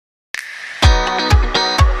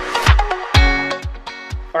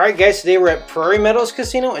Alright guys, today we're at Prairie Meadows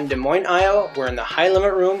Casino in Des Moines, Iowa. We're in the high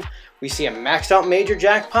limit room. We see a maxed out major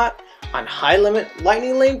jackpot on high limit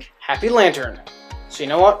lightning link happy lantern. So you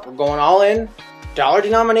know what? We're going all in. Dollar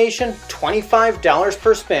denomination, $25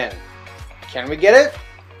 per spin. Can we get it?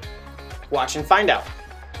 Watch and find out.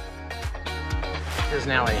 Here's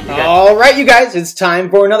Nally. Alright you guys, it's time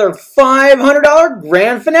for another $500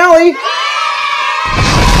 grand finale.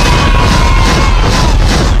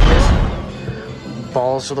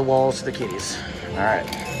 Balls to the walls to the kitties. Alright.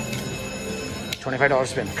 $25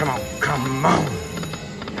 spin. Come on. Come on.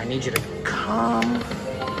 I need you to come.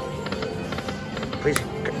 Please.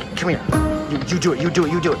 Come here. You do it. You do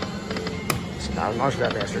it. You do it. It's $1,000 for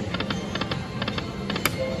that bastard.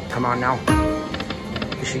 Come on now.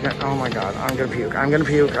 Is she gonna? Oh my god. I'm gonna puke. I'm gonna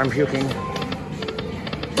puke. I'm puking.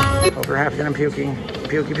 Over half again. I'm puking.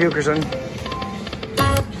 Pukey pukerson.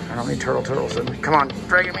 I don't need turtleson. Come on.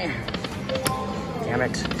 Drag at me. Damn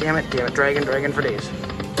it. Damn it. Damn it. Dragon for days.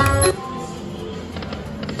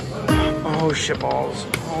 Oh, shitballs.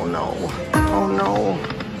 Oh, no. Oh, no.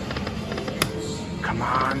 Come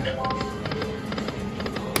on.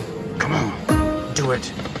 Come on. Do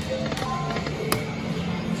it.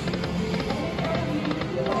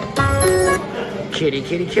 Kitty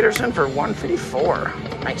Kitterson for $154.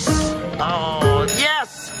 Nice. Oh,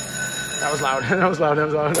 yes! That was loud. That was loud.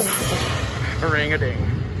 Ring-a-ding.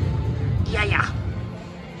 Yeah.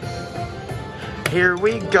 Here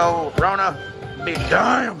we go, Rona. Be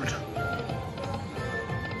damned.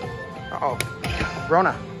 Uh-oh.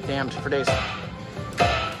 Rona. Damned for days.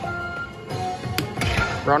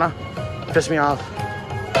 Rona. Piss me off.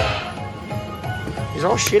 He's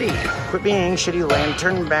all shitty. Quit being shitty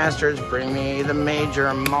lantern bastards. Bring me the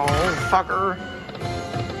major motherfucker.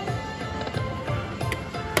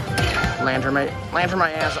 Lantern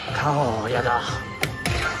my ass. Oh, yeah.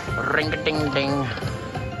 Ring-a-ding-ding.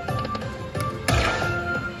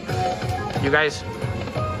 You guys.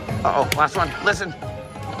 Uh-oh, last one. Listen.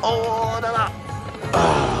 Oh, no.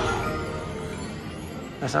 Oh.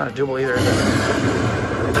 That's not a double either, is it?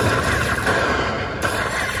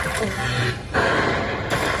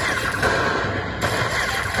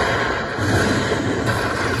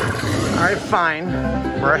 Alright, fine.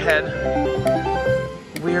 We're ahead.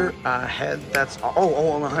 We're ahead. That's all.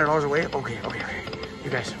 Oh, $100 away? Okay. You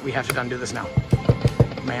guys, we have to undo this now.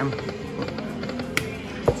 Ma'am.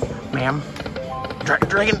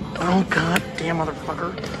 Dragon. Oh, god damn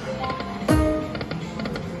motherfucker.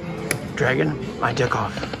 Dragon, my dick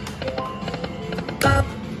off.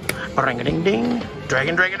 Ring-a-ding-ding.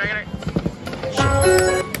 Dragon. Shit.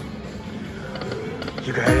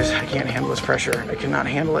 You guys, I can't handle this pressure. I cannot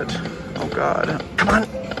handle it. Oh, god. Come on.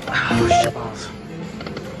 Oh, shitballs.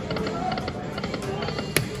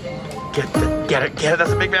 Get it.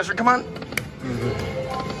 That's a big bastard. Come on.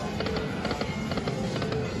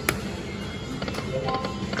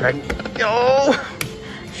 Dragon. Oh!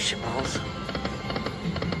 Shitballs.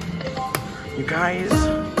 You guys,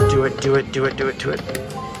 do it.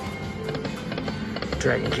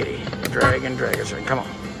 Dragon kitty. Dragon. Come on.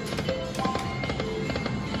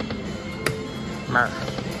 Mer.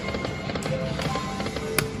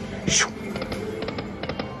 Shoo.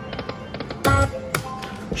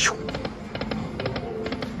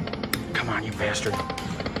 Come on, you bastard.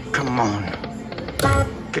 Come on.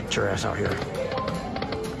 Get your ass out here.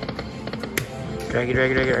 Drag.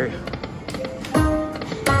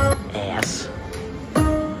 Ass.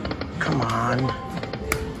 Come on.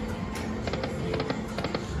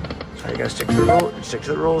 So you gotta stick to the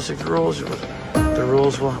rules. The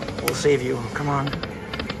rules will save you. Come on.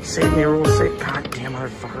 Save me, rules. God damn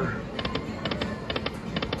motherfucker.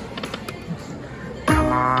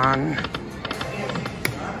 Come on.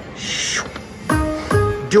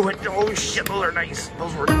 Do it. Oh shit, those are nice.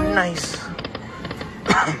 Those were nice.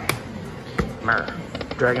 Mer,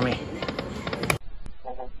 dragging me.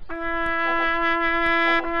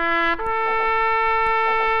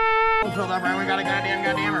 Filled up, right? We got a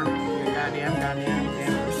goddamn her.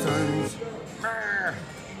 Sons. Mer.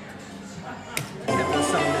 Get this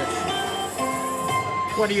son of a bitch.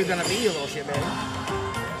 What are you gonna be, you little shit, baby?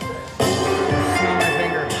 Smell my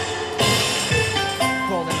finger.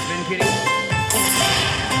 Cold and spin, kitty.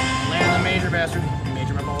 Land the major bastard.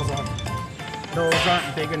 Major my balls off. Those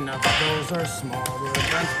aren't big enough, those are small. They're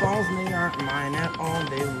Brent's balls and they aren't mine at all.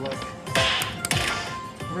 They look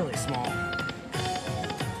really small.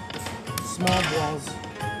 Small balls.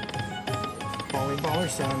 Baller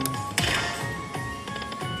son.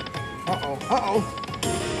 Uh-oh.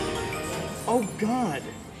 Oh god.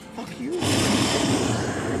 Fuck you.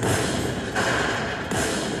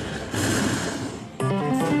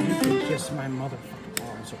 You can kiss my motherfucking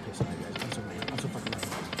balls. so pissed at you guys. I'm so mad. I'm so fucking mad.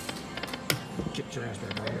 Get your ass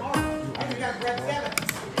back over here. Oh, you got grab 7.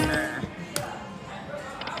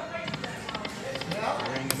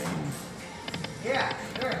 Ring it in. Yeah,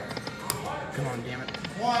 sure. Come on, damn it.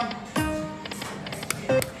 1.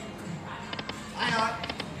 I know it.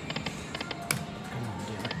 Come on,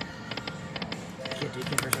 damn it. Can't take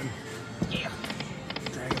it, person. Yeah.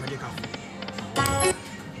 Drag my dick off.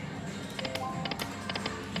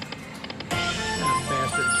 What a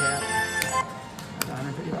bastard cat. That's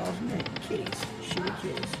 $150 a day. Kitties. Shitty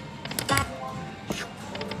kitties.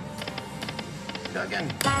 Go again.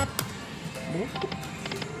 Whoop.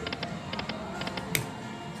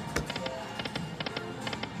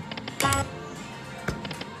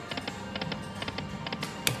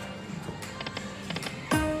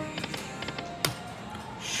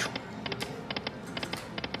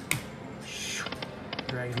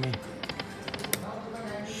 Dragging me.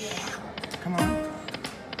 Come on.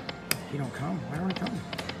 He don't come. Why don't he come?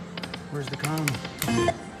 Where's the come?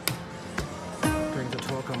 Brings the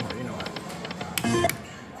 12 come over. You know what?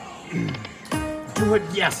 Do it.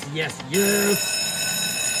 Yes, yes, yes.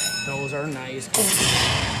 Those are nice.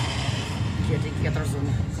 Kitty, get those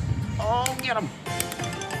in. Oh, get them.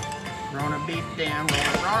 Rona beat down.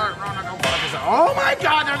 Rona, go fuck yourself. Oh my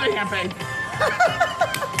God, there's a handbag.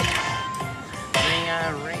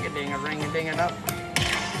 Ring it up.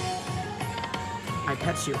 I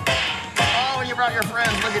pet you. Oh, and you brought your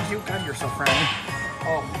friends. Look at you. God, you're so friendly.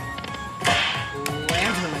 Oh.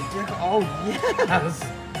 Lands on my dick. Oh, yes.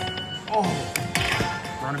 Oh.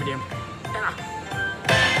 Run him down.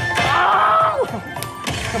 Oh!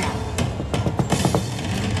 Come on.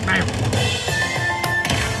 Bam.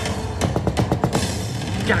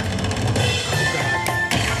 Get it. Oh, God.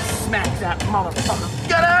 Smack that motherfucker.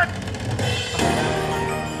 Get it!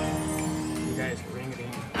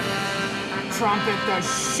 Trumpet the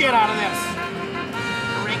shit out of this.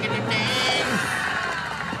 Ring it in.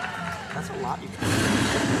 That's a lot, you guys.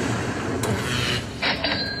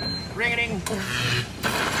 Ring it in.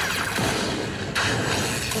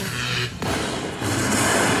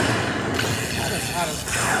 That is hot as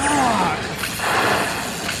fuck.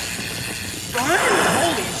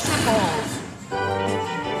 Holy shit balls.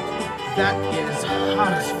 That is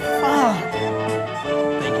hot as fuck.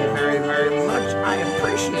 Thank you very, very much. I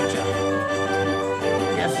appreciate you.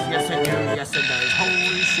 Yes, I do. Yes, it does.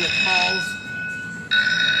 Holy shit balls.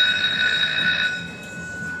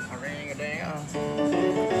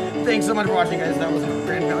 Thanks so much for watching, guys. That was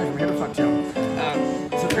Grand Valley from here to Fuck Town.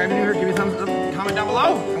 Subscribe if you're new here. Give me a thumbs up. Comment down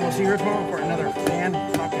below. And we'll see you here tomorrow for another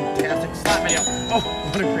fan-fucking-tastic slap video. Oh,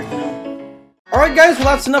 what a great video. Alright guys, well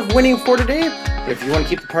that's enough winning for today. But if you want to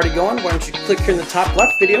keep the party going, why don't you click here in the top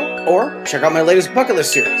left video, or check out my latest bucket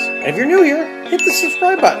list series. And if you're new here, hit the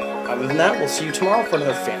subscribe button. Other than that, we'll see you tomorrow for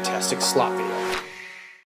another fantastic slot video.